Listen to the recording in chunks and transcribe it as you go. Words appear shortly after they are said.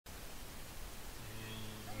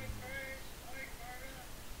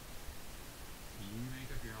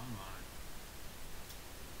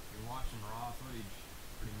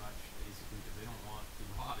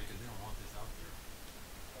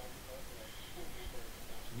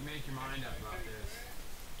make your mind up about this.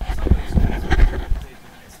 Somebody's going to take the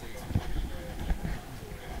United States from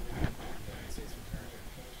United States of America.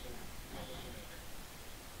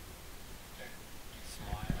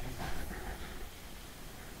 Smiling.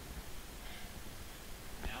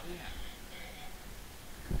 Now the act.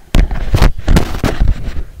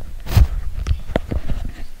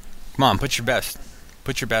 Come on, put your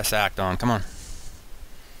best act on. Come on.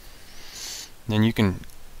 Then you can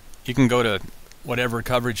go to whatever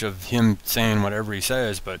coverage of him saying whatever he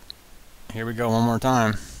says, but here we go one more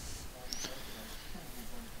time.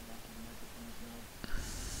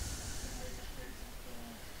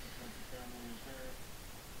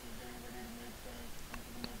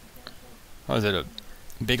 What is it, a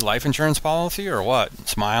big life insurance policy or what?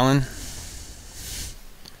 Smiling.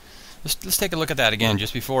 Let's take a look at that again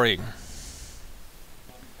just before he...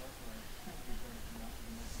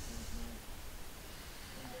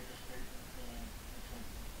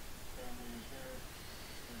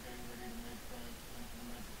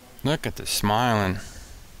 Look at the smiling.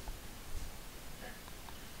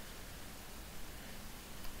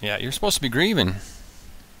 Yeah, you're supposed to be grieving.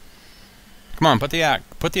 Come on, put the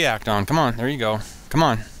act on. Come on, there you go. Come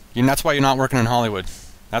on. That's why you're not working in Hollywood.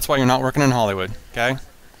 That's why you're not working in Hollywood, okay?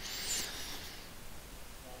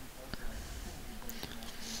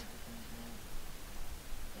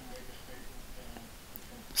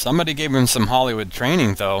 Somebody gave him some Hollywood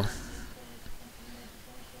training, though.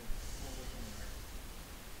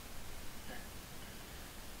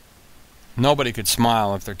 Nobody could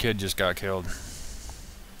smile if their kid just got killed.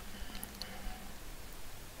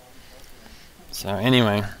 So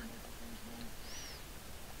anyway,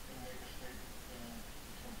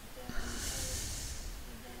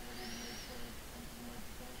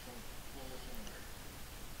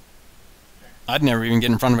 I'd never even get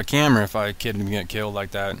in front of a camera if a kid would get killed like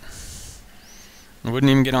that. I wouldn't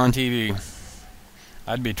even get on TV.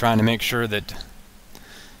 I'd be trying to make sure that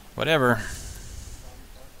whatever,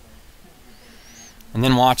 and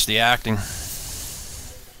then watch the acting.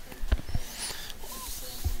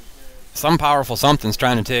 Some powerful something's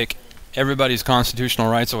trying to take everybody's constitutional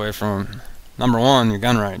rights away from them. Number one, your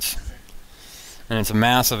gun rights. And it's a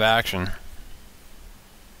massive action.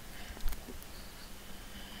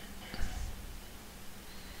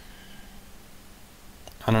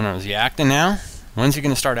 I don't know, is he acting now? When's he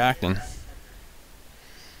going to start acting?